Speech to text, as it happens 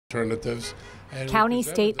alternatives. County,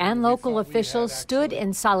 state, and local officials stood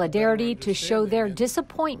in solidarity to show their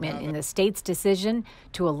disappointment in the state's decision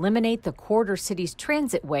to eliminate the Corridor Cities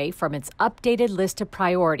Transitway from its updated list of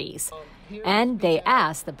priorities. And they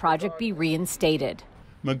asked the project be reinstated.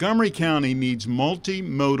 Montgomery County needs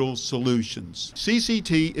multimodal solutions.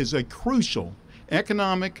 CCT is a crucial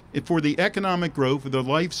for the economic growth of the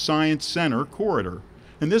Life Science Center corridor.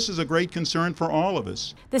 And this is a great concern for all of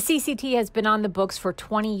us. The CCT has been on the books for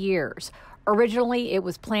 20 years. Originally, it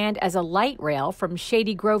was planned as a light rail from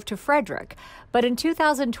Shady Grove to Frederick, but in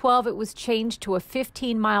 2012, it was changed to a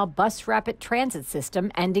 15-mile bus rapid transit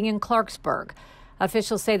system ending in Clarksburg.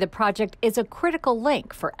 Officials say the project is a critical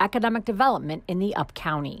link for economic development in the Up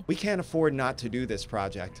County. We can't afford not to do this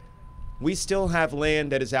project. We still have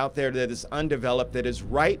land that is out there that is undeveloped, that is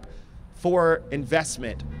ripe for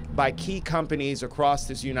investment by key companies across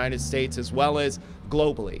this United States as well as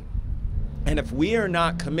globally. And if we are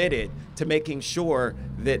not committed to making sure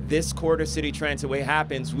that this Corridor City Transitway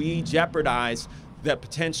happens, we jeopardize the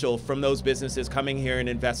potential from those businesses coming here and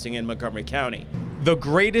investing in Montgomery County. The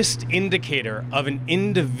greatest indicator of an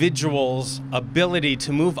individual's ability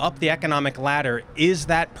to move up the economic ladder is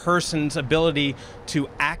that person's ability to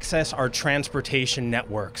access our transportation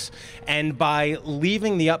networks. And by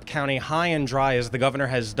leaving the Up County high and dry, as the governor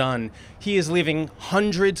has done, he is leaving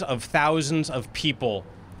hundreds of thousands of people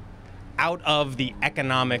out of the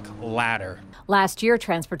economic ladder. Last year,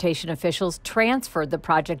 transportation officials transferred the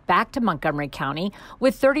project back to Montgomery County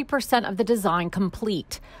with 30% of the design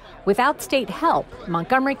complete. Without state help,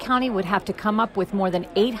 Montgomery County would have to come up with more than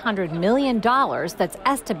 $800 million that's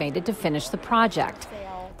estimated to finish the project.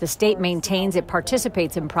 The state maintains it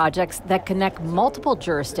participates in projects that connect multiple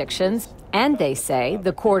jurisdictions, and they say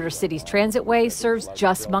the Corridor Cities Transitway serves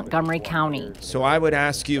just Montgomery County. So I would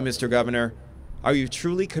ask you, Mr. Governor, are you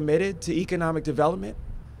truly committed to economic development?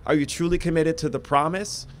 Are you truly committed to the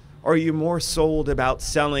promise? Or are you more sold about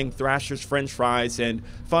selling Thrasher's French fries and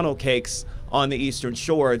funnel cakes on the Eastern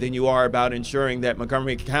Shore than you are about ensuring that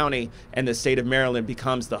Montgomery County and the state of Maryland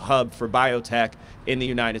becomes the hub for biotech in the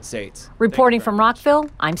United States? Reporting from Rockville,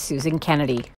 I'm Susan Kenedy.